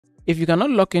If you cannot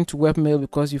log into webmail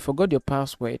because you forgot your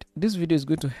password, this video is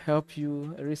going to help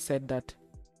you reset that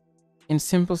in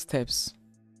simple steps.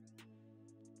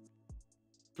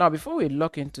 Now, before we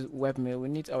log into webmail, we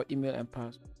need our email and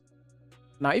password.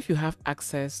 Now, if you have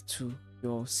access to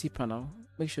your cPanel,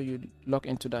 make sure you log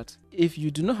into that. If you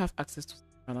do not have access to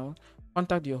cPanel,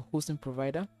 contact your hosting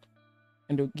provider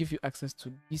and they'll give you access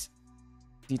to these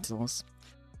details.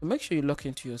 So make sure you log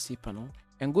into your cPanel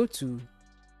and go to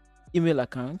email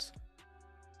account.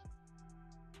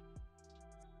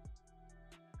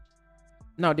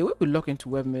 Now, the way we log into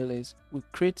webmail is we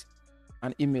create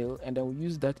an email and then we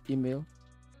use that email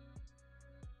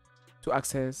to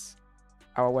access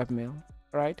our webmail,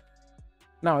 right?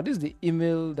 Now, this is the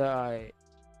email that I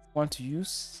want to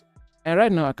use. And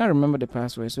right now, I can't remember the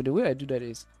password. So the way I do that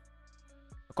is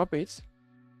I copy it,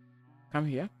 come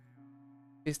here,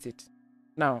 paste it.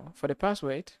 Now, for the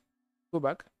password, go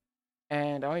back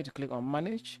and I want you to click on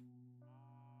manage,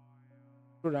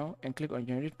 scroll down and click on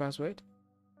generate password.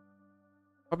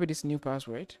 Copy this new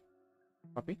password,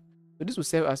 copy. So this will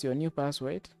serve as your new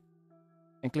password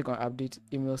and click on update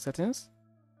email settings.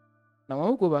 Now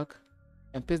when we go back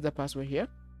and paste the password here,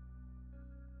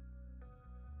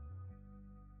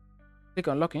 click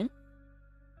on login.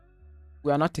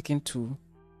 We are not taken to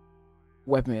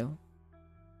webmail.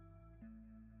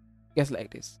 Just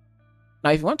like this.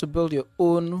 Now if you want to build your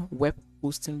own web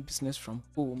hosting business from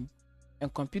home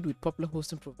and compete with popular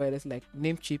hosting providers like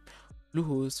Namecheap,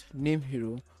 Bluehost,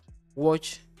 NameHero,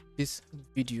 watch this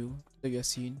video that you're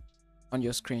seeing on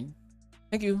your screen.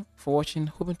 Thank you for watching.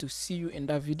 Hoping to see you in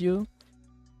that video.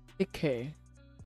 Take care.